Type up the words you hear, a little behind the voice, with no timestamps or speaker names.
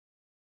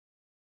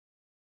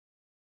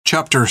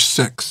Chapter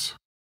 6.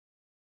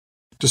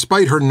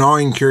 Despite her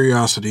gnawing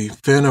curiosity,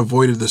 Finn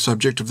avoided the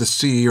subject of the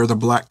sea or the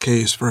black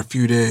case for a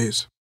few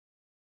days.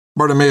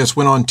 Bartimaeus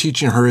went on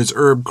teaching her his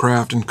herb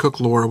craft and cook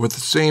lore with the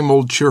same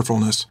old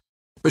cheerfulness,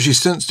 but she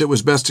sensed it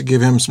was best to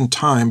give him some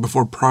time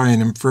before prying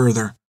him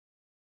further.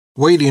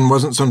 Waiting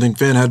wasn't something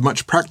Finn had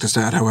much practice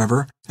at,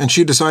 however, and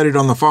she decided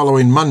on the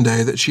following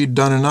Monday that she'd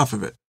done enough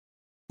of it.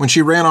 When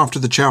she ran off to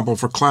the chapel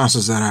for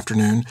classes that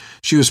afternoon,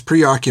 she was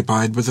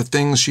preoccupied with the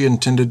things she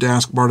intended to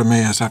ask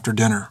Bartimaeus after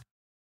dinner.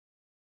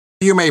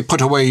 "You may put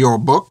away your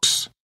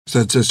books,"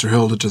 said Sister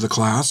Hilda to the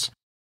class.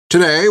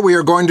 "Today we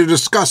are going to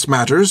discuss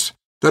matters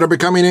that are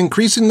becoming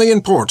increasingly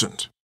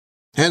important.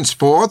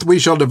 Henceforth we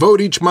shall devote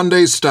each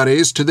Monday's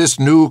studies to this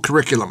new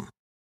curriculum.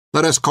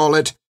 Let us call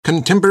it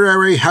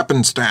Contemporary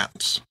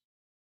Happenstance."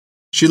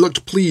 She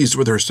looked pleased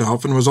with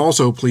herself and was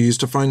also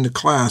pleased to find the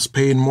class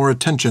paying more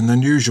attention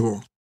than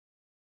usual.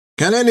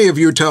 "Can any of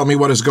you tell me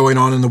what is going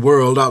on in the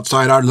world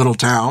outside our little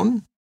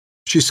town?"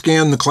 She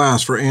scanned the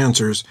class for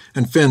answers,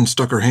 and Finn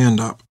stuck her hand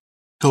up.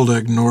 Hilda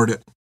ignored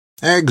it.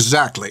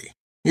 "Exactly.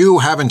 You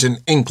haven't an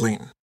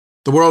inkling.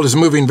 The world is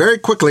moving very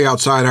quickly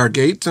outside our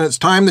gates, and it's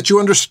time that you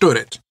understood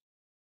it.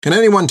 Can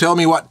anyone tell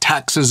me what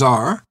taxes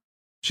are?"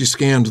 She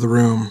scanned the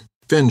room.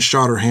 Finn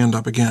shot her hand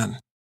up again.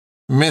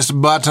 "Miss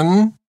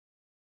Button?"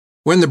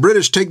 "When the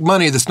British take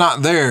money that's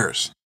not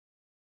theirs."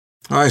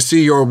 "I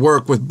see your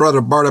work with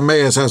Brother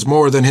Bartimaeus has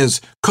more than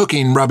his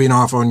cooking rubbing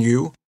off on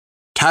you.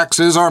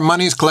 Taxes are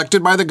monies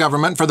collected by the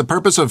government for the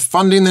purpose of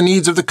funding the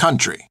needs of the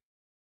country.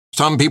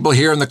 Some people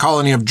here in the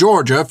colony of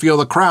Georgia feel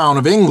the Crown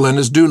of England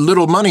is due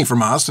little money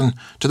from us, and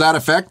to that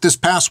effect, this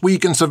past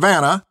week in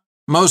Savannah,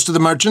 most of the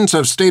merchants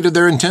have stated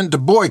their intent to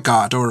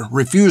boycott or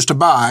refuse to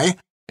buy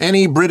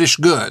any British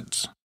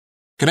goods.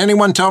 Can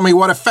anyone tell me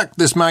what effect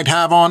this might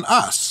have on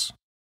us?"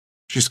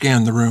 She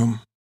scanned the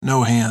room.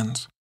 No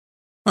hands.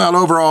 "Well,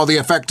 overall, the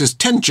effect is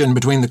tension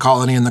between the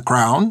colony and the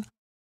Crown.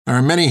 There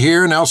are many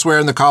here and elsewhere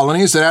in the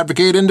colonies that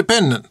advocate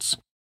independence.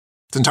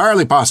 It's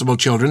entirely possible,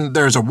 children, that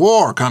there's a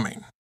war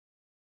coming."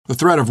 The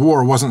threat of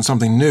war wasn't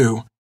something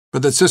new,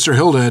 but that Sister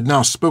Hilda had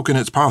now spoken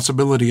its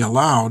possibility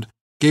aloud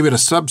gave it a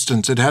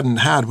substance it hadn't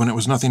had when it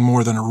was nothing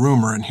more than a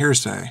rumor and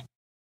hearsay.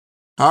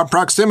 "Our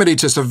proximity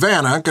to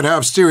Savannah could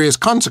have serious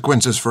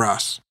consequences for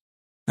us,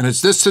 and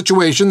it's this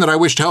situation that I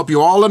wish to help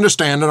you all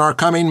understand in our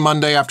coming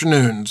Monday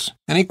afternoons.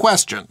 Any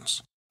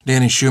questions?"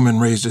 Danny Schumann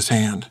raised his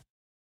hand.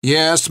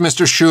 "Yes,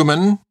 Mr.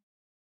 Schumann."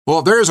 "Well,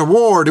 if there's a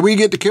war, do we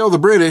get to kill the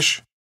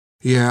British?"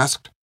 he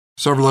asked.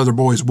 Several other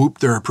boys whooped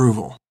their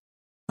approval.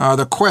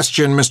 The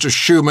question, Mr.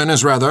 Schumann,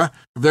 is rather,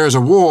 if there's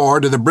a war,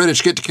 do the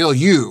British get to kill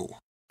you?"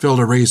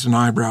 Hilda raised an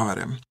eyebrow at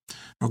him.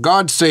 "Well,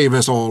 God save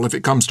us all if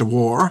it comes to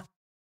war.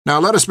 Now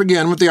let us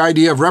begin with the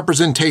idea of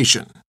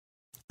representation.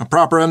 A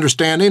proper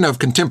understanding of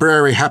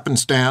contemporary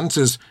happenstance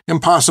is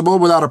impossible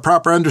without a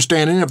proper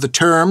understanding of the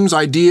terms,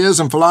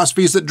 ideas, and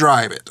philosophies that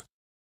drive it."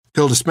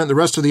 Hilda spent the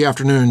rest of the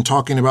afternoon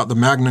talking about the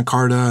Magna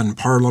Carta and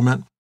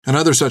Parliament, and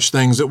other such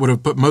things that would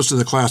have put most of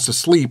the class to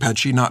sleep had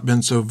she not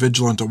been so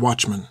vigilant a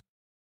watchman.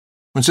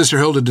 When Sister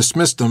Hilda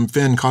dismissed them,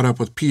 Finn caught up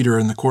with Peter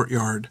in the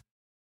courtyard.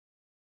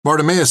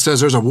 "Bartimaeus says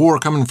there's a war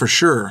coming for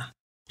sure.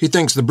 He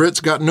thinks the Brits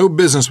got no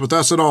business with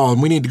us at all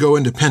and we need to go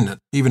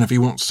independent, even if he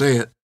won't say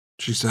it,"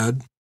 she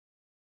said.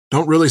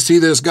 "Don't really see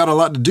that it's got a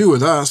lot to do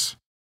with us.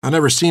 I've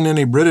never seen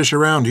any British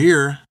around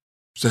here,"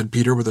 said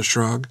Peter with a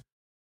shrug.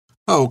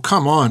 "Oh,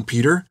 come on,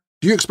 Peter.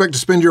 Do you expect to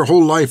spend your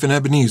whole life in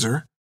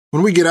Ebenezer?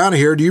 When we get out of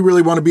here, do you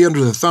really want to be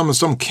under the thumb of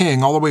some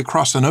king all the way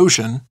across an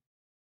ocean?"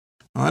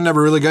 "I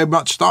never really gave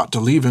much thought to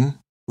leaving.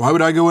 Why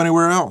would I go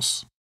anywhere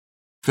else?"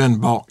 Finn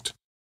balked.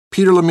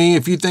 "Peter Lamy,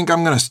 if you think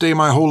I'm going to stay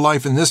my whole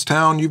life in this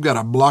town, you've got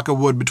a block of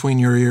wood between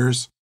your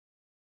ears."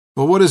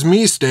 "Well, what does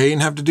me staying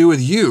have to do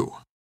with you?"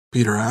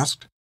 Peter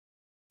asked.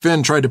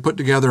 Finn tried to put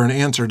together an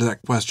answer to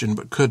that question,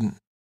 but couldn't.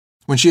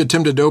 When she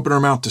attempted to open her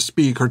mouth to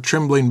speak, her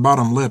trembling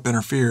bottom lip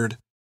interfered.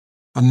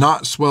 A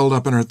knot swelled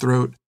up in her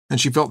throat, and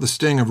she felt the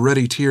sting of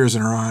ready tears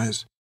in her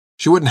eyes.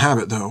 She wouldn't have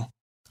it, though.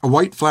 A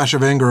white flash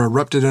of anger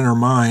erupted in her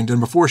mind, and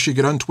before she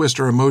could untwist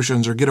her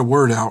emotions or get a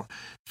word out,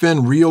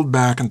 Finn reeled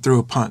back and threw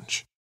a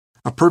punch.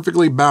 A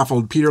perfectly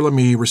baffled Peter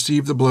Lamy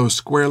received the blow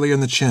squarely in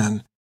the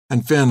chin,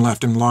 and Finn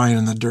left him lying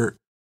in the dirt.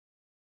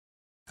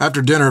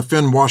 After dinner,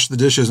 Finn washed the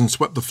dishes and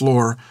swept the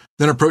floor,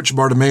 then approached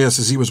Bartimaeus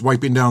as he was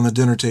wiping down the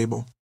dinner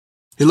table.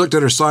 He looked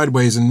at her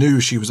sideways and knew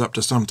she was up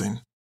to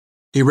something.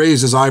 He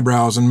raised his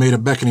eyebrows and made a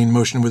beckoning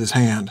motion with his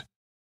hand.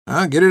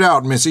 "Get it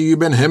out, missy. You've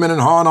been hemming and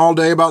hawing all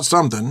day about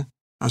something.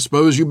 I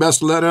suppose you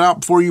best let it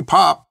out before you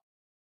pop."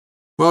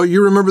 "Well,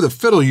 you remember the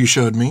fiddle you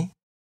showed me?"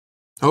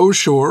 "Oh,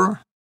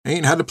 sure.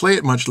 Ain't had to play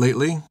it much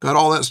lately. Got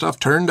all that stuff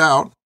turned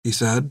out," he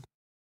said.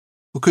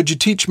 "Well, could you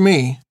teach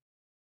me?"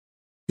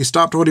 He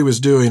stopped what he was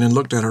doing and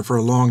looked at her for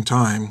a long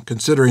time,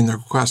 considering the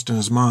request in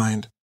his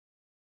mind.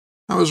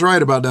 "I was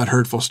right about that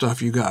hurtful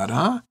stuff you got,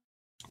 huh?"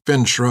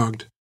 Finn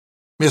shrugged.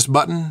 "Miss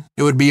Button,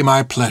 it would be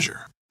my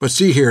pleasure. But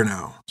see here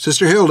now,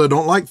 Sister Hilda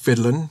don't like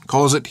fiddling,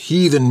 calls it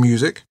heathen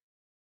music.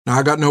 Now,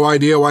 I got no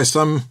idea why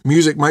some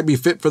music might be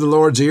fit for the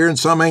Lord's ear and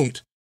some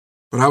ain't.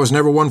 but I was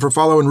never one for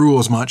following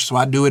rules much, so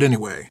I'd do it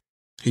anyway."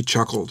 He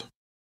chuckled.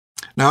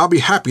 "Now, I'll be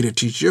happy to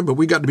teach you, but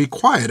we got to be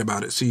quiet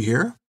about it, see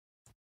here?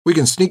 We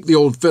can sneak the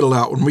old fiddle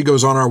out when we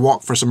goes on our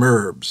walk for some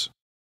herbs."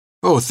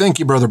 "Oh, thank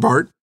you, Brother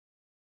Bart."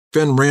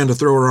 Finn ran to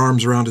throw her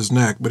arms around his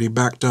neck, but he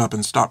backed up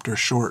and stopped her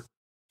short.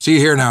 "See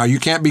here now, you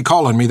can't be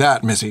calling me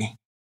that, missy.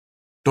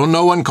 Don't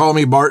no one call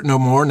me Bart no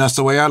more, and that's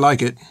the way I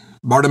like it.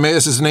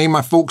 Bartimaeus is the name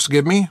my folks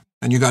give me,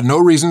 and you got no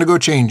reason to go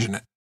changing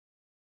it."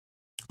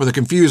 With a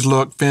confused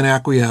look, Finn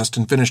acquiesced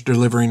and finished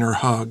delivering her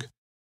hug.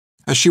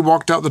 As she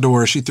walked out the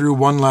door, she threw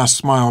one last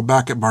smile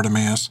back at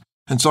Bartimaeus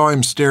and saw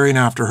him staring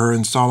after her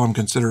in solemn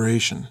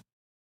consideration.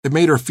 It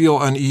made her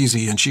feel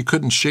uneasy, and she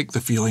couldn't shake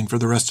the feeling for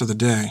the rest of the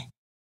day.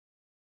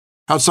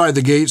 Outside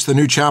the gates, the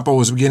new chapel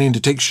was beginning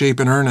to take shape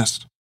in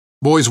earnest.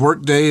 Boys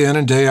worked day in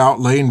and day out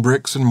laying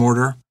bricks and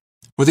mortar.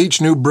 With each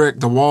new brick,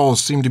 the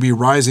walls seemed to be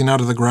rising out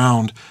of the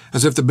ground,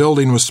 as if the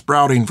building was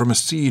sprouting from a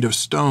seed of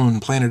stone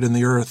planted in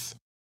the earth.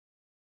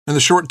 In the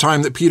short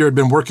time that Peter had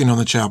been working on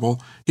the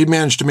chapel, he'd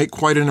managed to make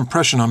quite an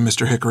impression on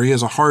Mr. Hickory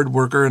as a hard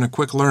worker and a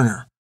quick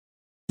learner.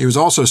 He was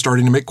also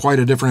starting to make quite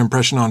a different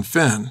impression on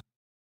Finn.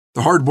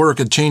 The hard work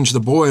had changed the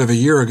boy of a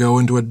year ago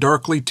into a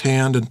darkly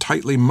tanned and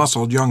tightly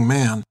muscled young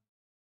man.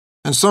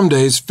 And some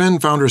days Finn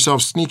found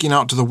herself sneaking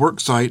out to the work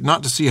site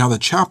not to see how the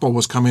chapel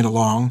was coming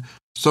along,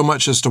 so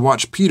much as to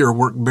watch Peter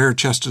work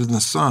bare-chested in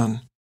the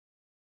sun.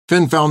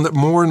 Finn found that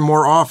more and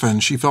more often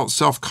she felt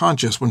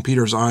self-conscious when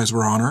Peter's eyes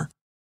were on her.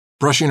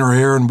 Brushing her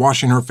hair and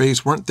washing her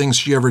face weren't things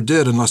she ever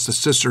did unless the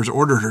sisters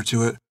ordered her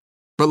to it,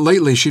 but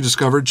lately she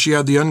discovered she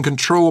had the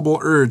uncontrollable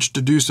urge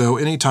to do so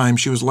any time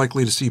she was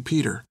likely to see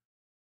Peter.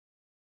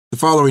 The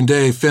following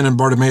day, Finn and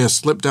Bartimaeus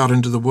slipped out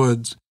into the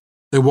woods.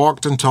 They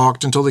walked and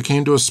talked until they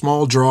came to a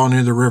small draw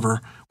near the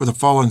river with a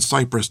fallen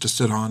cypress to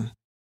sit on.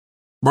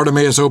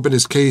 Bartimaeus opened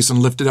his case and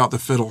lifted out the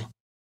fiddle.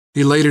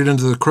 He laid it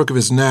into the crook of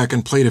his neck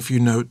and played a few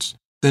notes,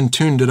 then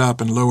tuned it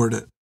up and lowered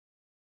it.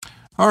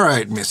 "All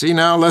right, missy,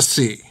 now let's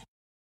see."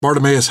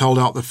 Bartimaeus held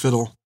out the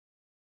fiddle.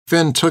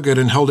 Finn took it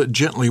and held it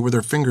gently with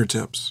her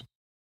fingertips.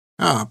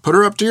 Put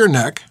her up to your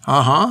neck.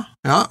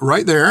 Yeah,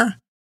 right there.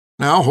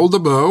 Now hold the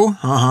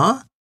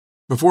bow.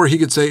 Before he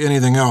could say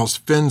anything else,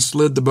 Finn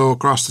slid the bow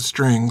across the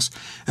strings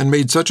and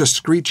made such a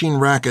screeching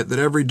racket that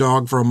every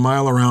dog for a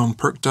mile around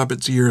perked up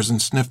its ears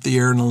and sniffed the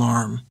air in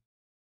alarm.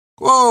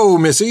 "Whoa,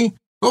 missy,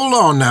 hold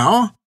on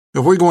now.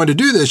 If we're going to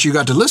do this, you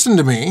got to listen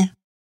to me."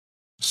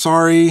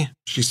 "Sorry,"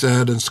 she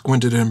said and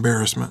squinted in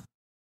embarrassment.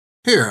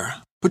 "Here,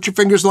 put your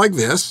fingers like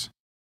this.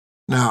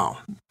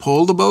 Now,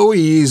 pull the bow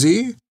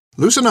easy.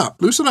 Loosen up.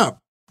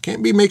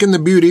 Can't be making the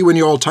beauty when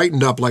you all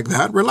tightened up like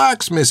that.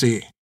 Relax,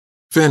 missy."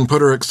 Finn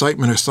put her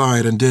excitement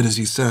aside and did as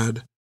he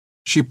said.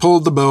 She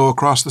pulled the bow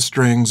across the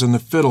strings and the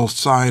fiddle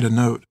sighed a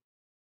note.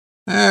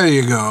 "There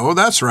you go,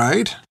 that's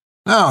right.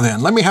 Now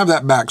then, let me have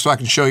that back so I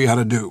can show you how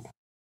to do."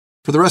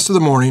 For the rest of the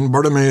morning,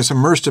 Bartimaeus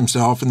immersed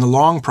himself in the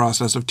long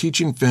process of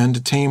teaching Finn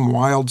to tame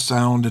wild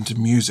sound into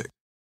music.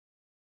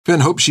 Finn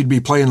hoped she'd be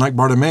playing like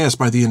Bartimaeus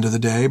by the end of the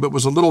day, but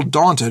was a little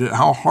daunted at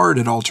how hard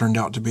it all turned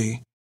out to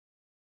be.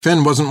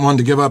 Finn wasn't one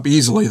to give up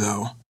easily,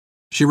 though.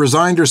 She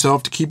resigned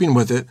herself to keeping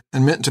with it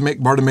and meant to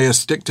make Bartimaeus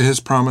stick to his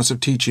promise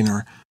of teaching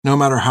her, no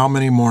matter how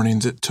many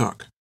mornings it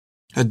took.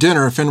 At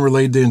dinner, Finn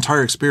relayed the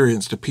entire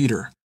experience to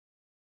Peter.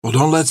 "Well,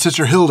 don't let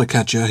Sister Hilda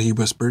catch you," he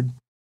whispered,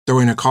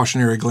 throwing a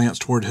cautionary glance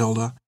toward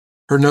Hilda.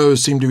 Her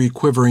nose seemed to be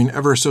quivering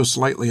ever so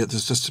slightly at the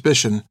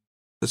suspicion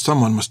that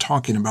someone was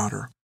talking about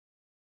her.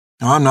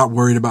 "Now, I'm not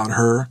worried about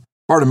her.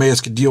 Bartimaeus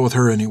could deal with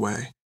her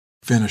anyway,"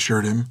 Finn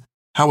assured him.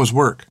 "How was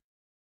work?"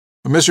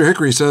 "Well, Mr.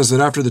 Hickory says that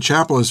after the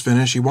chapel is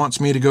finished, he wants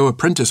me to go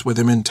apprentice with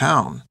him in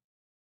town."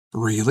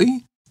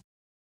 "Really?"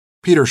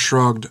 Peter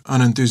shrugged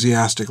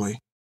unenthusiastically.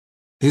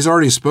 "He's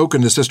already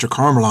spoken to Sister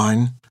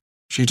Carmeline.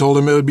 She told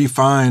him it would be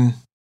fine."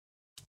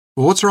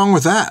 "Well, what's wrong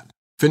with that?"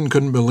 Finn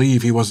couldn't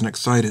believe he wasn't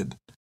excited.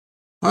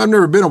 "I've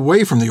never been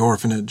away from the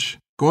orphanage.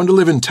 Going to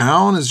live in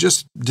town is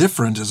just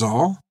different, is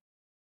all."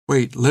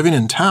 "Wait, living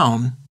in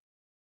town?"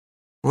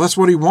 "Well, that's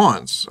what he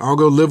wants. I'll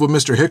go live with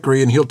Mr.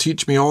 Hickory and he'll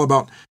teach me all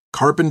about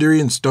carpentry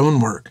and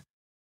stonework.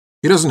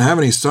 He doesn't have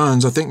any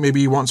sons. I think maybe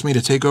he wants me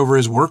to take over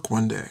his work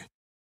one day."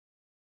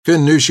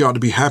 Finn knew she ought to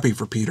be happy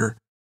for Peter,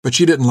 but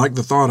she didn't like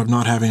the thought of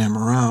not having him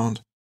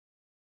around.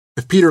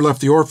 If Peter left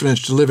the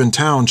orphanage to live in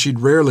town, she'd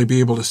rarely be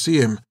able to see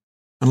him,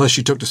 unless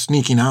she took to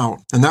sneaking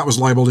out, and that was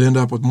liable to end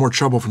up with more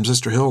trouble from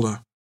Sister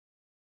Hilda.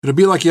 "It'll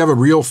be like you have a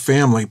real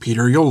family,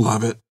 Peter. You'll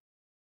love it."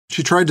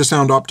 She tried to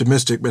sound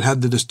optimistic, but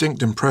had the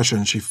distinct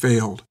impression she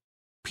failed.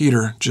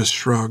 Peter just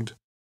shrugged.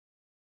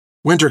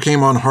 Winter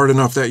came on hard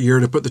enough that year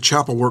to put the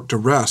chapel work to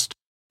rest,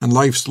 and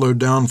life slowed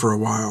down for a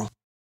while.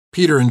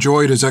 Peter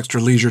enjoyed his extra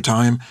leisure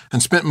time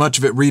and spent much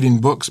of it reading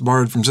books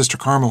borrowed from Sister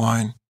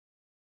Carmeline.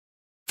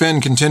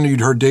 Finn continued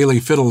her daily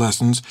fiddle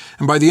lessons,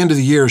 and by the end of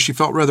the year she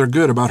felt rather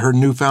good about her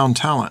newfound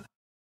talent.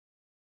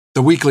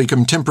 The weekly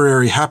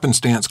contemporary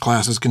happenstance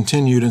classes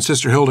continued, and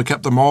Sister Hilda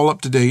kept them all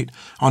up to date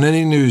on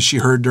any news she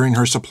heard during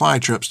her supply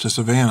trips to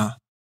Savannah.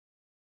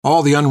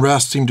 All the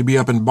unrest seemed to be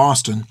up in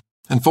Boston,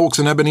 and folks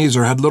in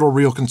Ebenezer had little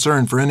real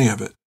concern for any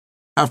of it.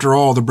 After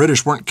all, the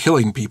British weren't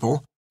killing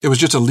people. It was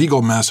just a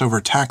legal mess over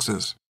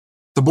taxes.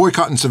 The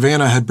boycott in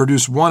Savannah had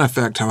produced one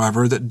effect,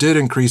 however, that did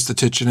increase the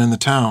tension in the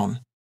town.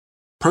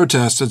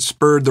 Protests had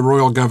spurred the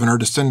royal governor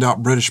to send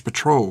out British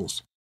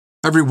patrols.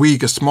 Every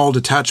week, a small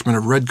detachment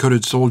of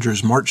red-coated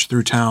soldiers marched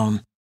through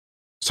town.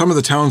 Some of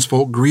the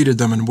townsfolk greeted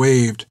them and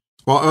waved,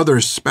 while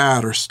others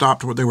spat or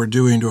stopped what they were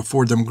doing to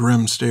afford them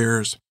grim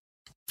stares.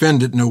 Finn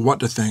didn't know what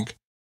to think.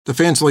 The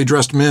fancily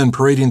dressed men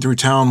parading through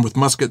town with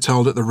muskets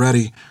held at the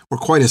ready were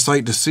quite a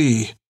sight to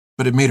see,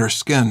 but it made her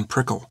skin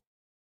prickle.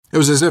 It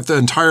was as if the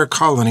entire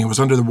colony was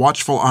under the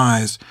watchful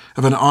eyes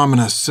of an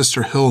ominous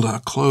Sister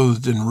Hilda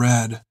clothed in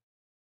red.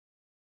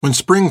 When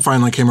spring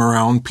finally came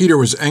around, Peter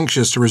was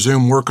anxious to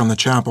resume work on the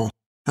chapel,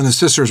 and the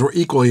sisters were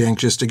equally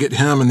anxious to get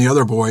him and the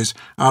other boys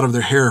out of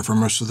their hair for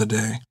most of the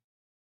day.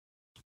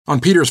 On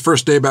Peter's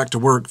first day back to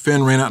work,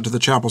 Finn ran out to the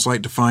chapel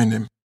site to find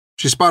him.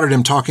 She spotted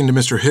him talking to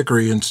Mr.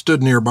 Hickory and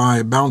stood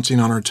nearby, bouncing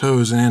on her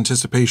toes in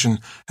anticipation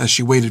as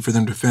she waited for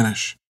them to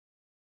finish.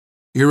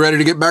 "You ready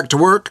to get back to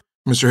work?"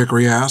 Mr.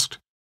 Hickory asked.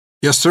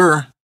 "Yes,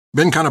 sir.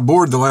 Been kind of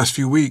bored the last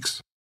few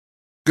weeks."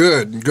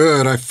 Good.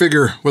 I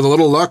figure with a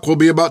little luck we'll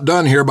be about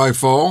done here by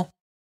fall.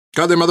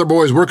 Got them other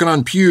boys working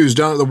on pews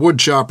down at the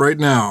wood shop right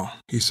now,"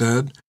 he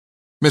said.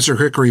 Mr.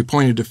 Hickory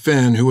pointed to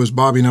Finn, who was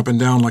bobbing up and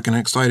down like an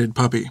excited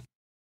puppy.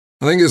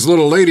 "I think this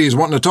little lady's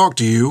wanting to talk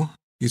to you,"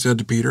 he said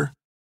to Peter.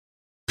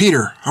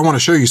 "Peter, I want to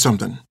show you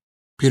something."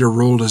 Peter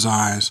rolled his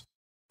eyes.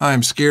 "I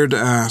am scared to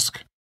ask."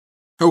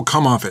 "Oh,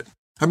 come off it.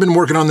 I've been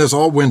working on this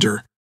all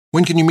winter.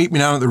 When can you meet me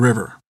down at the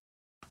river?"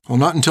 "Well,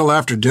 not until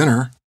after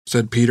dinner,"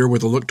 said Peter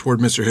with a look toward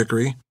Mr.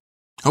 Hickory.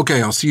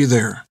 "Okay, I'll see you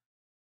there."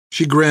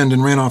 She grinned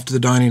and ran off to the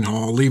dining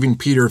hall, leaving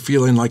Peter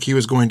feeling like he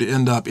was going to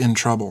end up in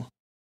trouble.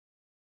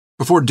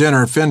 Before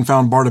dinner, Finn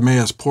found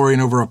Bartimaeus poring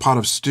over a pot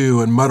of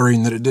stew and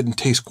muttering that it didn't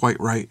taste quite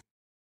right.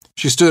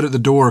 She stood at the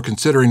door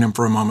considering him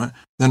for a moment,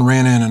 then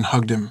ran in and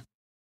hugged him.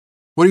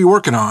 "What are you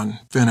working on?"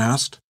 Finn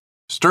asked.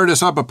 "Stirred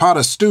us up a pot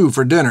of stew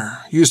for dinner.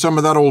 Used some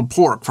of that old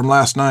pork from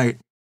last night."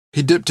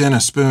 He dipped in a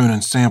spoon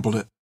and sampled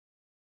it.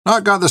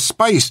 "Not got the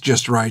spice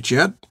just right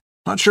yet.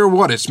 Not sure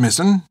what it's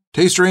missing.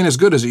 Taster ain't as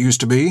good as it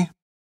used to be,"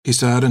 he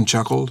said and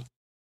chuckled.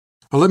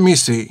 "Well, let me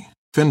see."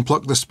 Finn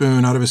plucked the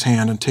spoon out of his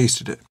hand and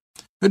tasted it.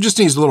 "It just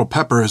needs a little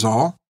pepper is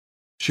all."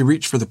 She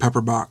reached for the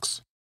pepper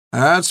box.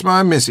 "That's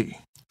my missy."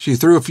 She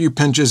threw a few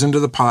pinches into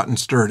the pot and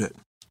stirred it.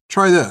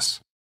 "Try this."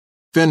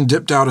 Finn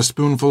dipped out a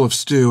spoonful of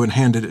stew and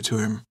handed it to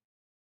him.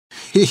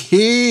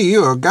 "Hee,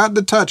 you have got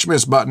the touch,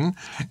 Miss Button.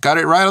 Got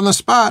it right on the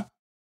spot."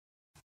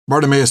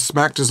 Bartimaeus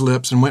smacked his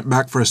lips and went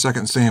back for a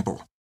second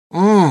sample.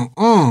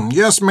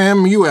 Yes,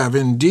 ma'am, you have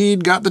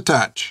indeed got the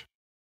touch."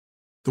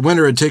 The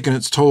winter had taken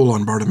its toll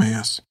on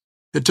Bartimaeus.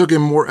 It took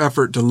him more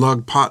effort to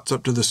lug pots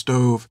up to the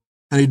stove,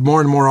 and he'd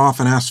more and more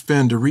often asked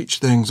Finn to reach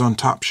things on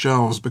top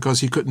shelves because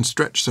he couldn't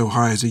stretch so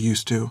high as he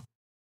used to.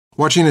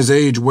 Watching his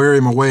age wear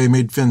him away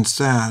made Finn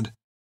sad.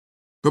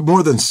 But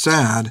more than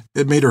sad,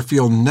 it made her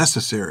feel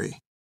necessary.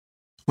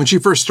 When she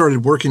first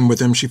started working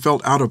with him, she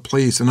felt out of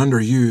place and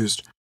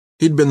underused.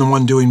 He'd been the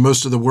one doing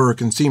most of the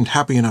work and seemed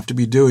happy enough to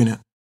be doing it.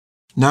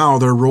 Now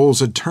their roles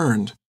had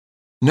turned.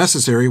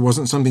 Necessary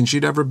wasn't something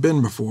she'd ever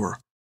been before,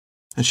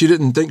 and she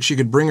didn't think she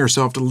could bring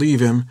herself to leave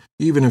him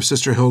even if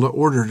Sister Hilda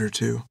ordered her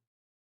to.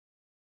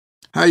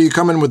 "How you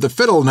coming with the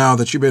fiddle now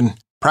that you've been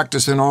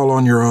practicing all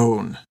on your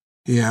own?"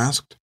 he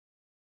asked.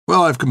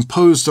 "Well, I've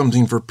composed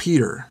something for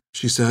Peter,"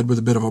 she said with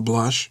a bit of a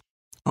blush.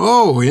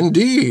 "Oh,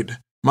 indeed.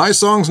 My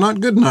song's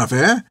not good enough,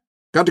 eh?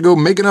 Got to go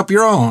making up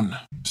your own.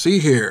 See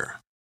here."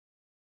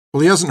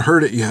 "Well, he hasn't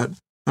heard it yet.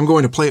 I'm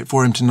going to play it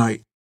for him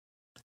tonight."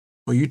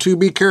 "Well, you two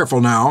be careful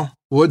now.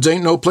 Woods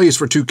ain't no place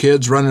for two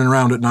kids running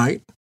around at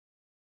night."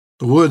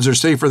 "The woods are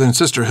safer than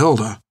Sister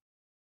Hilda."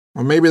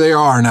 "Well, maybe they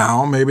are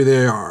now, maybe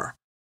they are.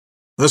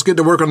 Let's get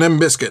to work on them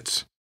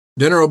biscuits.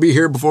 Dinner'll be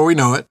here before we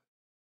know it."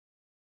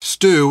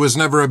 Stew was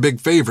never a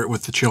big favorite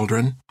with the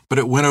children, but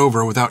it went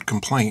over without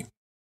complaint.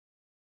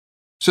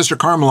 Sister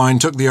Carmeline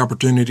took the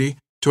opportunity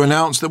to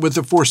announce that with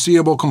the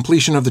foreseeable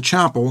completion of the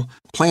chapel,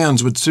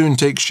 plans would soon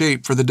take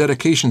shape for the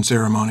dedication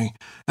ceremony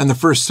and the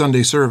first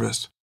Sunday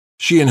service.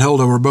 She and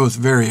Hilda were both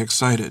very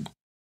excited.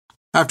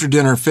 After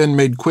dinner, Finn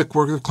made quick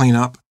work of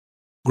cleanup,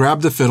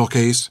 grabbed the fiddle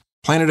case,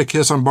 planted a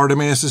kiss on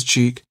Bartimaeus'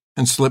 cheek,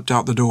 and slipped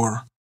out the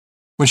door.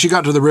 When she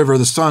got to the river,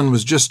 the sun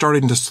was just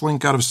starting to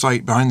slink out of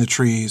sight behind the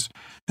trees,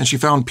 and she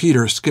found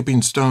Peter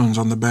skipping stones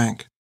on the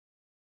bank.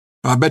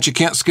 "I bet you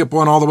can't skip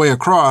one all the way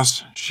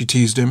across," she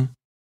teased him.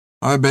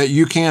 "I bet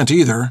you can't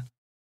either."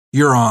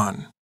 "You're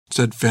on,"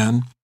 said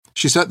Finn.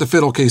 She set the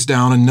fiddle case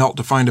down and knelt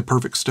to find a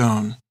perfect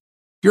stone.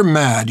 "You're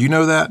mad, you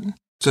know that?"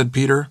 said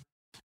Peter.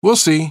 "We'll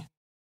see."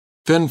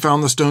 Finn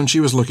found the stone she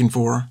was looking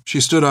for. She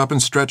stood up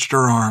and stretched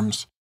her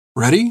arms.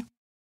 "Ready?"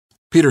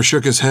 Peter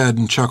shook his head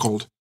and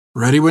chuckled.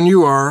 "Ready when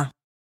you are.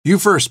 You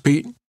first,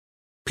 Pete."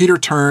 Peter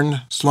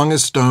turned, slung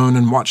his stone,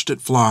 and watched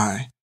it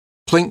fly.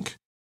 Plink,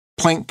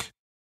 plink,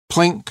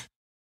 plink,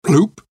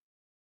 bloop.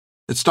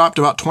 It stopped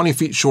about 20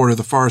 feet short of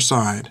the far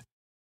side.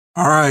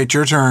 "All right,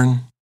 your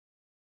turn."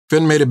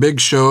 Finn made a big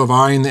show of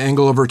eyeing the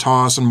angle of her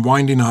toss and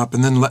winding up,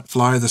 and then let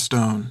fly the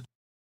stone.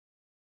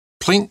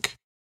 Plink,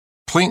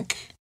 plink,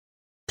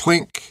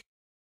 plink,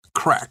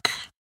 crack.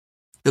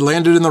 It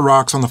landed in the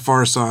rocks on the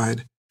far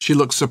side. She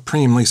looked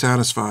supremely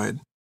satisfied.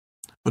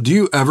 "Well, do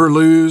you ever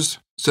lose?"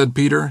 said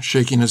Peter,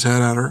 shaking his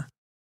head at her.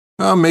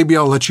 "Maybe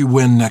I'll let you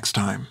win next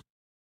time."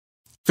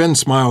 Finn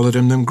smiled at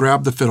him, then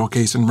grabbed the fiddle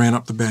case and ran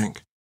up the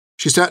bank.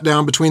 She sat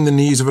down between the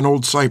knees of an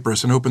old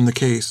cypress and opened the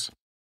case.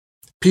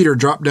 Peter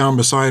dropped down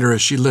beside her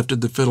as she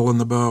lifted the fiddle and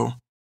the bow.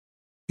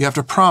 "You have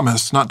to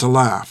promise not to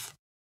laugh."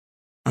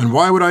 "And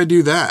why would I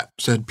do that?"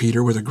 said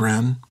Peter with a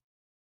grin.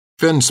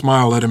 Finn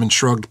smiled at him and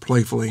shrugged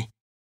playfully.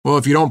 "Well,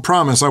 if you don't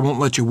promise, I won't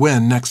let you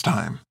win next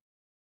time."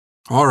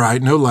 "All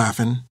right, no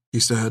laughing,"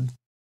 he said,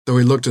 though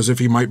he looked as if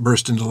he might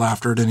burst into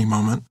laughter at any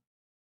moment.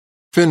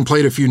 Finn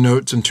played a few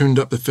notes and tuned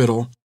up the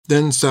fiddle,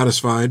 then,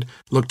 satisfied,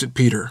 looked at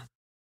Peter.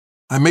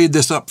 "I made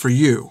this up for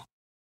you,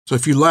 so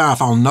if you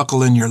laugh, I'll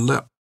knuckle in your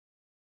lip."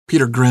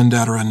 Peter grinned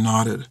at her and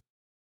nodded.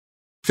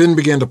 Finn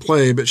began to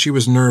play, but she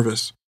was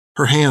nervous.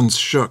 Her hands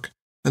shook,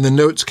 and the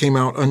notes came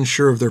out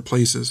unsure of their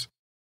places.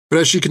 But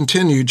as she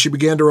continued, she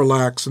began to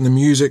relax, and the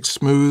music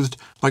smoothed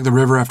like the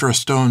river after a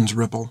stone's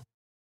ripple.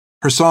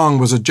 Her song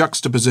was a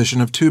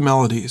juxtaposition of two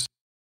melodies,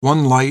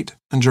 one light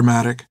and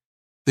dramatic,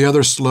 the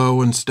other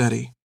slow and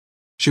steady.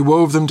 She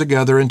wove them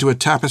together into a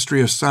tapestry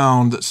of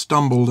sound that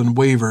stumbled and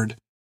wavered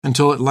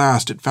until at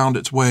last it found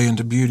its way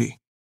into beauty.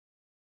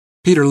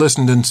 Peter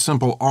listened in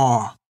simple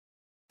awe.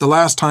 The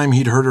last time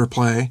he'd heard her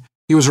play,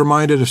 he was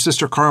reminded of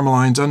Sister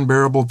Carmeline's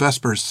unbearable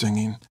Vespers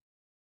singing,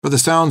 but the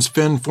sounds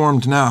Finn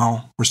formed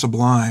now were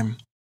sublime.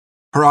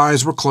 Her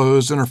eyes were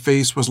closed and her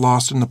face was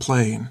lost in the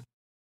playing.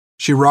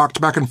 She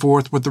rocked back and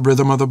forth with the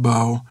rhythm of the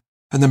bow,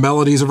 and the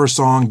melodies of her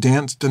song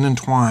danced and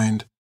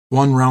entwined,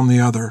 one round the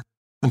other,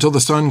 until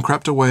the sun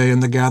crept away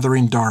and the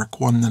gathering dark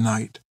won the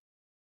night.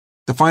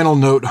 The final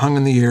note hung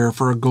in the air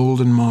for a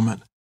golden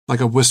moment, like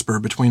a whisper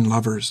between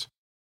lovers,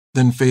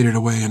 then faded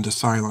away into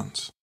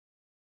silence.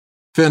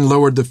 Finn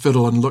lowered the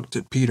fiddle and looked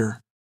at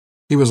Peter.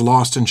 He was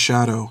lost in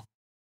shadow.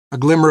 A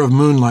glimmer of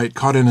moonlight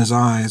caught in his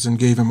eyes and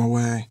gave him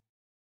away.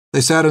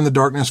 They sat in the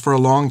darkness for a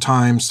long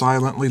time,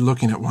 silently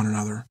looking at one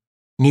another,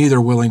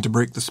 neither willing to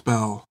break the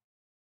spell.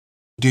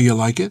 "Do you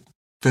like it?"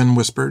 Finn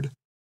whispered.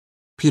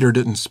 Peter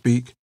didn't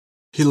speak.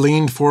 He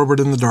leaned forward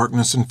in the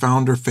darkness and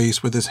found her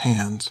face with his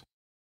hands.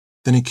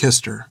 Then he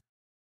kissed her.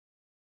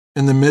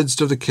 In the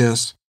midst of the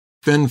kiss,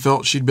 Finn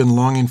felt she'd been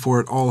longing for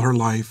it all her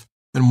life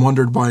and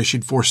wondered why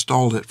she'd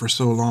forestalled it for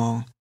so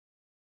long.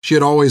 She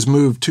had always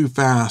moved too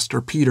fast or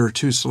Peter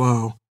too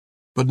slow,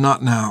 but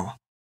not now.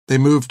 They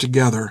moved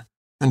together,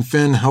 and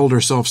Finn held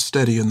herself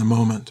steady in the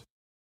moment.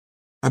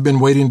 "I've been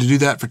waiting to do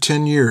that for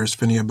 10 years,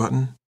 Phinia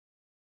Button."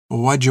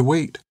 "Well, why'd you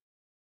wait?"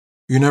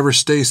 "You never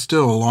stay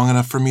still long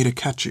enough for me to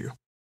catch you."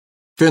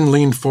 Finn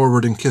leaned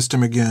forward and kissed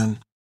him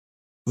again.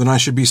 "Then I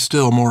should be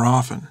still more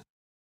often."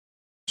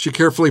 She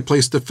carefully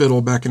placed the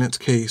fiddle back in its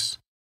case.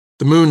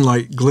 The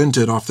moonlight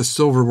glinted off the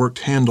silver-worked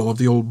handle of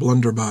the old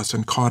blunderbuss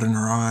and caught in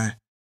her eye.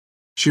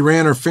 She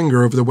ran her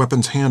finger over the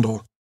weapon's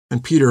handle,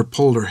 and Peter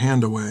pulled her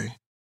hand away.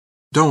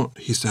 "Don't,"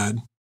 he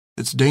said.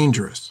 "It's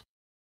dangerous."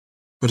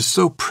 "But it's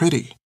so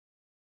pretty."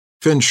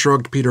 Finn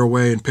shrugged Peter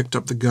away and picked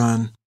up the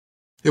gun.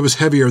 It was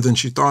heavier than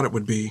she thought it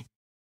would be.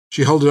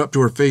 She held it up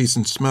to her face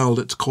and smelled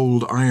its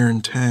cold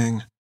iron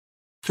tang.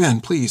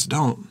 "Finn, please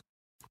don't.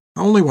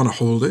 I only want to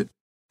hold it,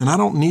 and I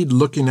don't need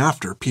looking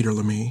after, Peter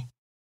Lemay.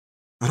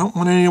 I don't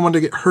want anyone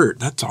to get hurt,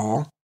 that's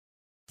all."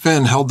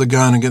 Finn held the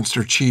gun against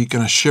her cheek,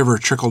 and a shiver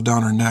trickled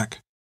down her neck.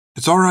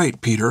 "It's all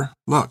right, Peter.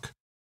 Look."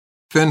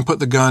 Finn put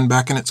the gun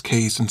back in its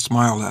case and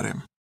smiled at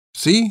him.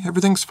 "See?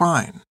 Everything's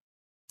fine."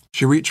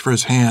 She reached for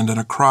his hand, and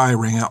a cry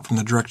rang out from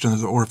the direction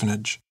of the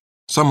orphanage.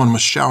 Someone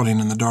was shouting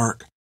in the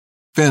dark.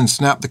 Finn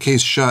snapped the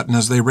case shut, and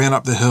as they ran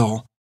up the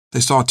hill, they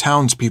saw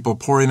townspeople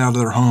pouring out of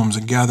their homes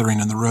and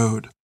gathering in the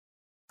road.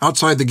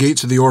 Outside the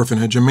gates of the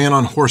orphanage, a man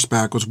on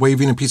horseback was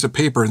waving a piece of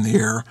paper in the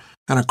air,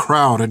 and a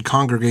crowd had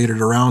congregated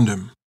around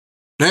him.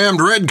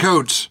 "Damned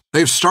redcoats!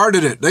 They've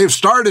started it! They've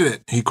started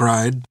it!" he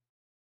cried.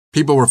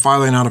 People were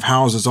filing out of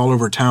houses all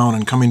over town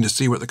and coming to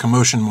see what the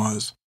commotion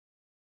was.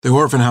 The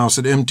orphan house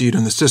had emptied,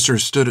 and the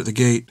sisters stood at the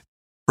gate.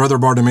 Brother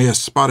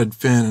Bartimaeus spotted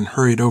Finn and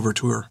hurried over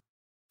to her.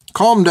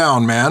 "Calm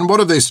down, man. What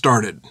have they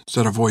started?"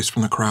 said a voice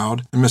from the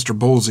crowd, and Mr.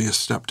 Bolzius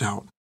stepped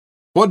out.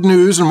 "What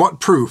news and what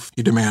proof?"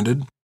 he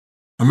demanded.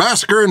 "A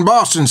massacre in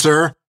Boston,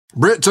 sir.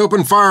 Brits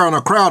opened fire on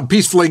a crowd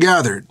peacefully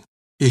gathered."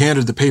 He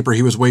handed the paper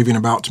he was waving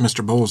about to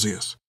Mr.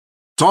 Bolzius.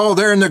 "It's all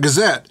there in the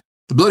Gazette.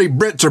 The bloody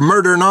Brits are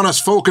murdering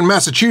honest folk in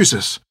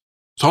Massachusetts.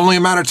 It's only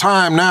a matter of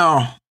time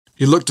now."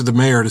 He looked at the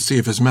mayor to see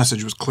if his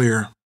message was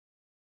clear.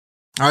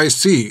 "I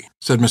see,"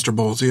 said Mr.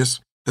 Bolzius,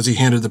 as he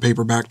handed the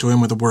paper back to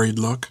him with a worried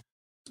look.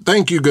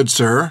 "Thank you, good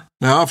sir.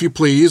 Now, if you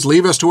please,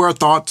 leave us to our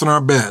thoughts and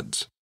our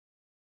beds."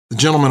 The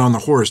gentleman on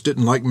the horse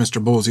didn't like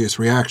Mr. Bolzius'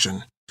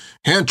 reaction.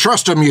 "Can't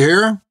trust 'em, you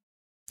hear?"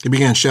 He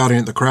began shouting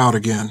at the crowd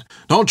again.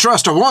 "Don't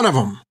trust a one of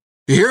 'em.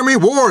 You hear me?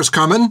 War's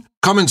coming.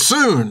 Coming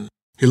soon."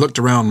 He looked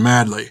around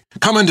madly.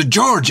 "Coming to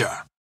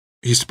Georgia."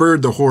 He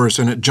spurred the horse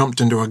and it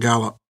jumped into a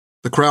gallop.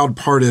 The crowd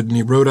parted and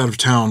he rode out of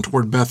town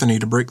toward Bethany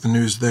to break the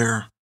news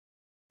there.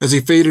 As he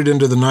faded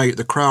into the night,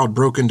 the crowd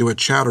broke into a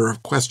chatter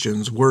of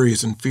questions,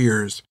 worries, and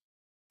fears.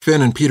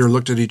 Finn and Peter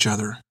looked at each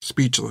other,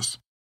 speechless.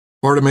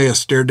 Bartimaeus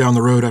stared down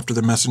the road after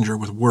the messenger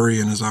with worry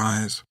in his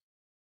eyes.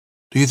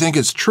 "Do you think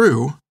it's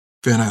true?"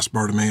 Finn asked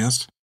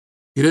Bartimaeus.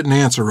 He didn't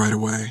answer right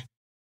away.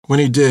 When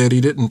he did,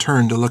 he didn't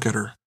turn to look at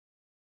her.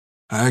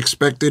 "I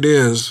expect it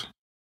is.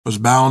 Was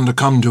bound to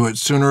come to it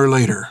sooner or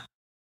later."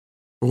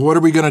 "Well, what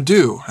are we going to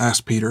do?"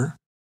 asked Peter.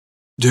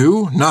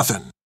 "Do?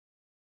 Nothing.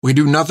 We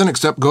do nothing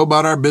except go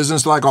about our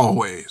business like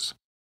always.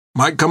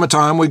 Might come a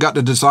time we got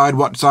to decide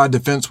what side the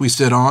fence we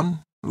sit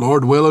on.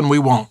 Lord willing, we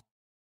won't.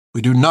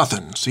 We do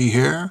nothing, see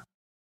here?"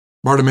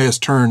 Bartimaeus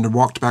turned and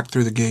walked back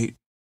through the gate.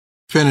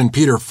 Finn and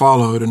Peter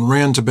followed and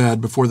ran to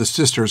bed before the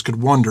sisters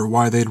could wonder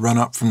why they'd run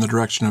up from the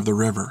direction of the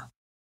river.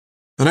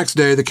 The next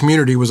day, the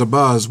community was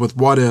abuzz with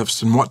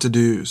what-ifs and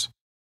what-to-dos.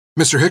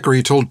 Mr.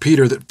 Hickory told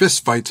Peter that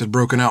fistfights had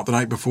broken out the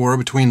night before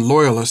between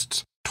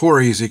Loyalists,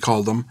 Tories he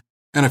called them,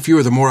 and a few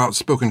of the more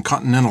outspoken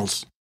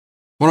Continentals.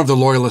 One of the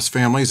Loyalist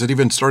families had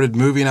even started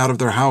moving out of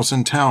their house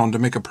in town to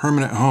make a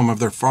permanent home of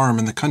their farm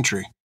in the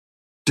country.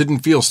 Didn't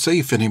feel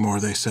safe anymore,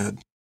 they said.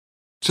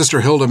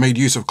 Sister Hilda made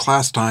use of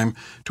class time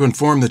to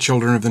inform the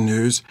children of the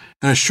news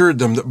and assured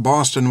them that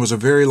Boston was a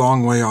very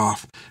long way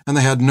off, and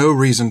they had no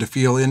reason to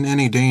feel in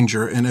any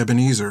danger in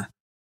Ebenezer.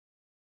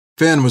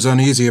 Finn was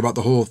uneasy about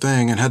the whole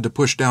thing and had to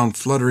push down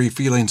fluttery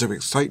feelings of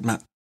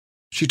excitement.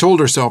 She told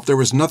herself there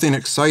was nothing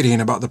exciting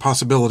about the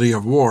possibility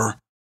of war,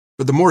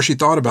 but the more she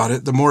thought about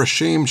it, the more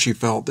ashamed she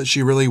felt that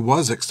she really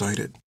was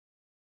excited.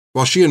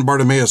 While she and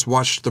Bartimaeus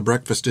watched the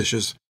breakfast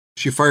dishes,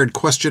 she fired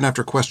question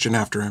after question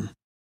after him.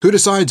 Who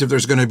decides if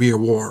there's going to be a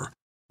war?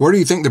 Where do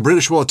you think the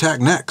British will attack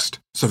next?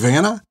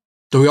 Savannah?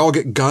 Do we all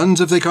get guns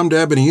if they come to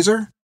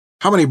Ebenezer?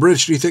 How many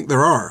British do you think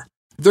there are?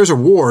 If there's a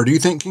war, do you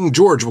think King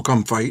George will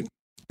come fight?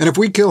 And if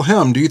we kill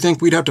him, do you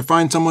think we'd have to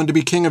find someone to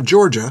be king of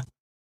Georgia?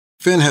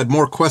 Finn had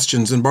more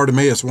questions than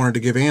Bartimaeus wanted to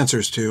give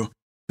answers to,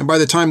 and by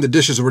the time the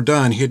dishes were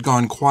done, he had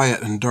gone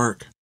quiet and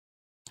dark.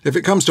 "If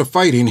it comes to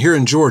fighting here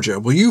in Georgia,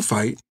 will you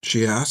fight?"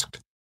 she asked.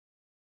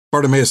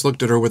 Bartimaeus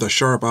looked at her with a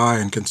sharp eye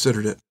and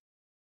considered it.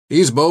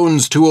 "These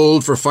bones too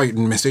old for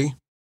fighting, missy.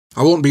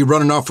 I won't be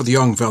running off with the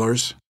young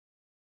fellers."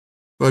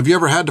 "Well, have you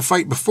ever had to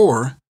fight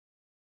before?"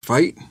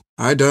 "Fight?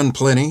 I done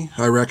plenty,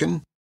 I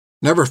reckon.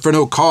 Never for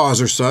no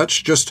cause or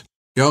such, just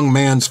young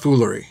man's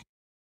foolery."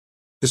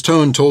 His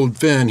tone told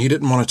Finn he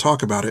didn't want to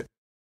talk about it,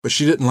 but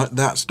she didn't let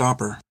that stop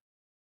her.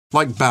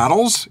 "Like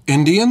battles?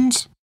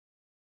 Indians?"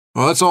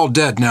 "Well, that's all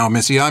dead now,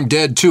 missy. I'm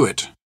dead to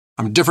it.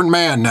 I'm a different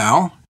man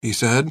now," he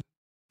said.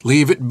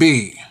 "Leave it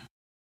be."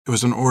 It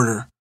was an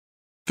order.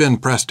 Finn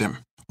pressed him.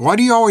 "Why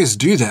do you always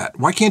do that?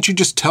 Why can't you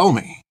just tell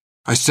me?"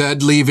 "I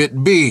said leave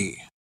it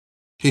be."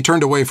 He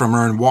turned away from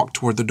her and walked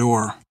toward the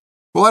door.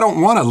 "Well, I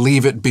don't want to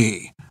leave it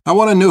be. I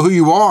want to know who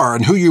you are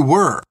and who you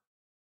were."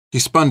 He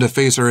spun to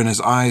face her and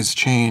his eyes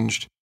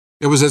changed.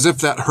 It was as if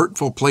that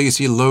hurtful place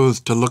he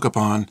loathed to look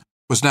upon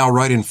was now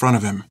right in front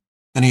of him,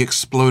 and he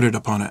exploded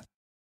upon it.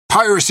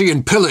 "Piracy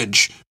and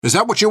pillage! Is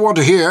that what you want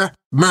to hear?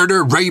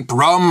 Murder, rape,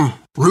 rum,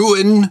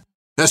 ruin?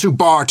 That's who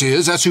Bart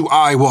is, that's who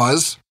I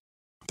was."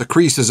 The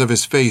creases of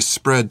his face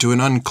spread to an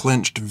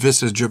unclenched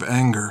visage of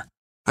anger.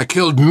 "I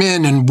killed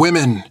men and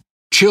women,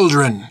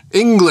 children,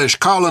 English,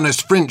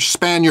 colonist, French,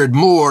 Spaniard,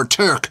 Moor,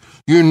 Turk,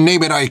 you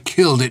name it, I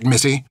killed it,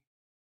 missy.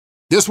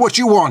 This what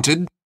you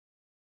wanted?"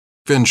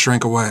 Finn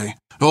shrank away.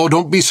 "Oh,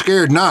 don't be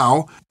scared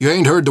now. You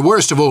ain't heard the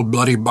worst of old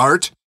Bloody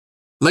Bart.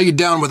 Laid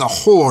down with a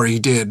whore, he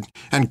did,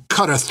 and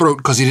cut her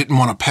throat 'cause he didn't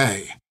want to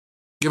pay.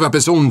 Give up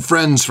his own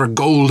friends for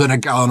gold and a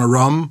gallon of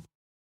rum."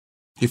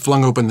 He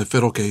flung open the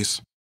fiddle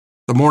case.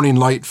 The morning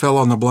light fell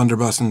on the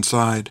blunderbuss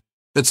inside.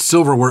 Its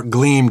silverwork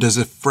gleamed as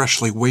if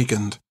freshly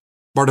wakened.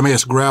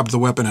 Bartimaeus grabbed the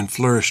weapon and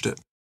flourished it.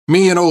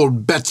 "Me and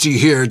old Betsy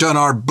here done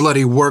our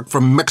bloody work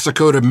from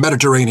Mexico to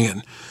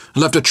Mediterranean.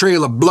 Left a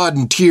trail of blood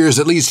and tears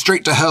that leads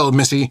straight to hell,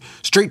 missy,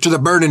 straight to the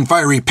burning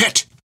fiery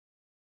pit.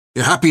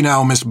 You happy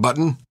now, Miss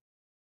Button?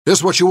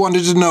 This what you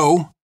wanted to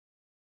know?"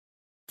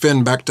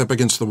 Finn backed up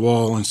against the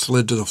wall and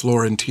slid to the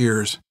floor in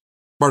tears.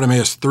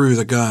 Bartimaeus threw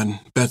the gun,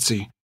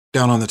 Betsy,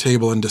 down on the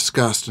table in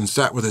disgust and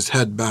sat with his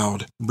head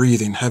bowed,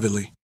 breathing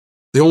heavily.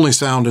 The only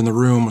sound in the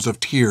room was of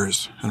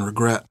tears and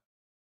regret.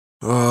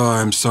 "Oh,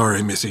 I'm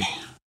sorry, missy,"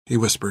 he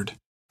whispered.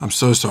 "I'm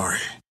so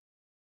sorry."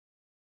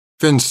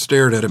 Finn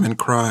stared at him and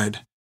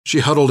cried.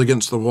 She huddled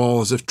against the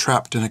wall as if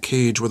trapped in a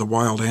cage with a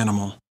wild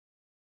animal.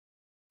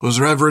 "It was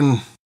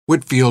Reverend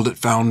Whitfield that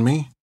found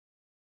me."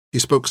 He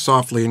spoke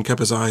softly and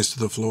kept his eyes to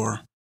the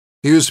floor.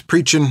 "He was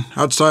preaching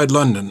outside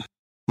London.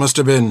 Must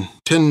have been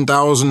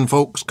 10,000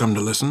 folks come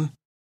to listen.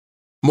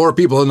 More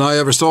people than I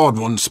ever saw in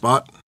one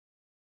spot.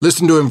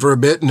 Listened to him for a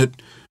bit, and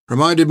it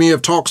reminded me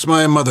of talks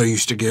my mother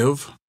used to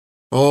give.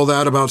 All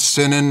that about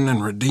sinning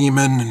and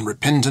redeeming and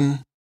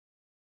repenting.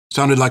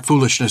 Sounded like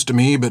foolishness to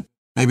me, but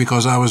maybe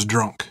 'cause I was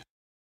drunk.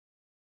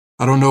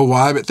 I don't know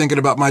why, but thinking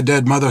about my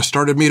dead mother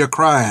started me to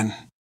crying.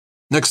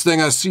 Next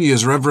thing I see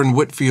is Reverend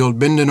Whitfield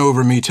bending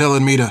over me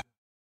telling me to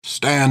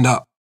stand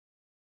up.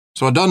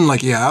 So I done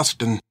like he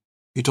asked, and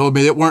he told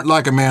me it weren't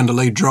like a man to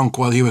lay drunk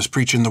while he was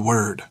preaching the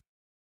word.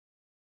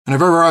 And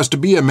if ever I was to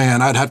be a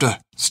man, I'd have to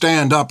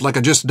stand up like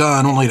I just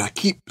done, only to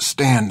keep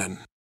standing.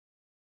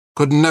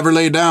 Couldn't never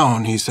lay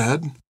down, he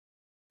said.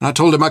 And I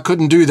told him I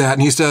couldn't do that,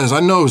 and he says, I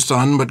know,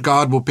 son, but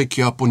God will pick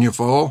you up when you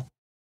fall.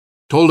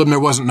 Told him there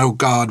wasn't no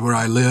God where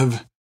I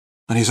live,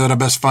 and he said I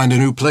best find a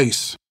new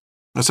place.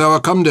 That's how I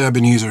come to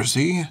Ebenezer,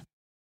 see?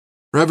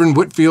 Reverend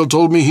Whitfield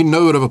told me he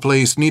knowed of a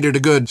place needed a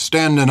good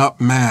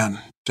standing-up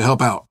man to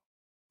help out.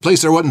 A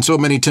place there wasn't so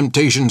many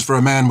temptations for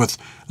a man with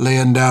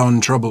laying down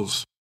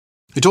troubles.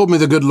 He told me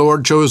the good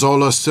Lord chose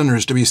all us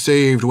sinners to be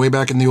saved way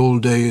back in the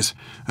old days,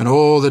 and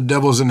all the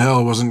devils in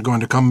hell wasn't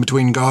going to come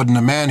between God and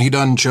the man he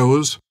done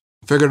chose.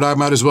 Figured I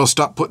might as well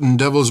stop putting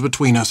devils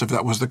between us if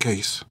that was the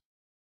case.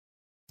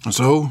 And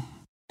so,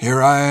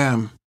 here I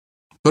am.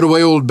 Put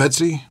away old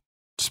Betsy.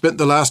 Spent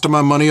the last of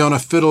my money on a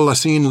fiddle I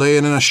seen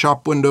laying in a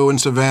shop window in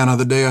Savannah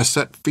the day I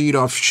set feet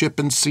off ship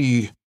and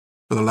sea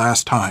for the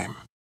last time.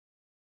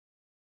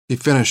 He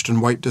finished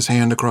and wiped his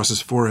hand across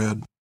his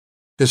forehead.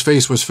 His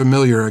face was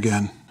familiar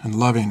again and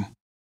loving.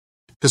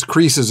 His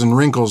creases and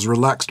wrinkles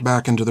relaxed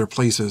back into their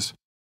places,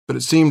 but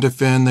it seemed to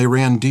Finn they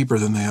ran deeper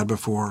than they had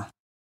before.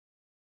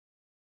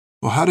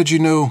 Well, how did you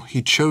know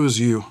he chose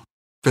you?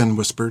 Finn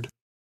whispered.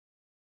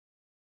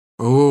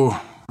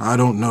 Oh, I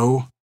don't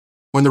know.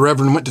 When the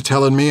Reverend went to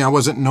telling me, I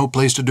wasn't in no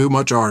place to do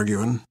much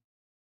arguing.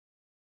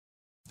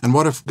 And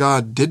what if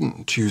God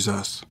didn't choose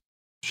us?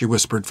 She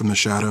whispered from the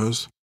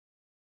shadows.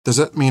 Does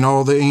that mean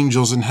all the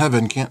angels in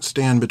heaven can't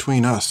stand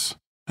between us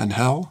and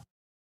hell?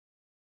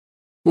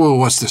 Whoa,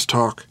 what's this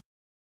talk?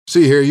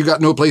 See here, you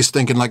got no place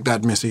thinking like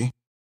that, missy.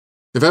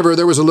 If ever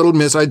there was a little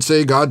miss I'd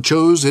say God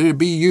chose, it'd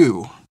be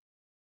you.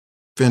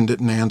 Finn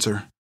didn't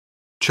answer.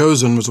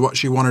 Chosen was what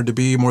she wanted to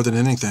be more than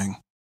anything.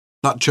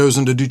 Not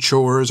chosen to do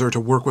chores or to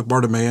work with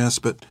Bartimaeus,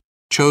 but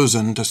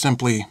chosen to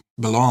simply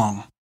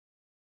belong.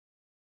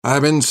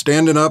 I've been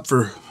standing up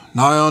for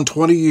nigh on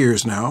 20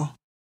 years now,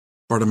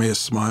 Bartimaeus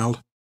smiled.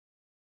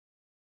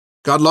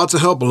 Got lots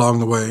of help along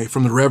the way,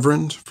 from the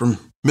Reverend, from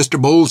Mr.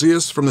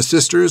 Bolzius, from the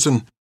sisters,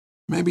 and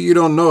maybe you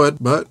don't know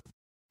it, but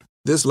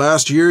this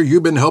last year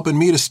you've been helping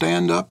me to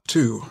stand up,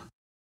 too.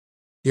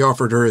 He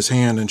offered her his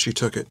hand, and she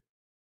took it.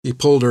 He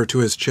pulled her to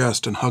his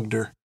chest and hugged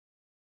her.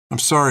 I'm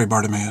sorry,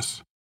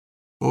 Bartimaeus.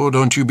 Oh,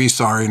 don't you be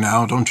sorry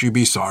now, don't you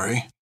be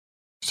sorry.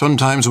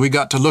 Sometimes we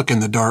got to look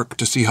in the dark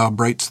to see how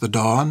bright's the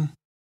dawn.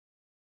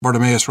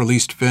 Bartimaeus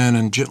released Finn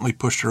and gently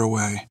pushed her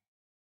away.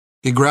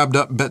 He grabbed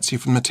up Betsy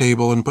from the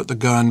table and put the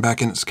gun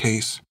back in its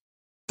case.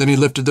 Then he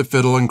lifted the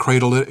fiddle and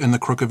cradled it in the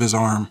crook of his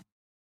arm.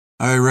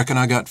 I reckon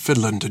I got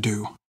fiddling to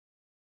do.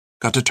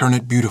 Got to turn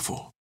it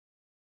beautiful.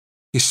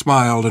 He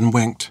smiled and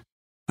winked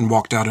and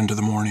walked out into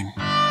the morning.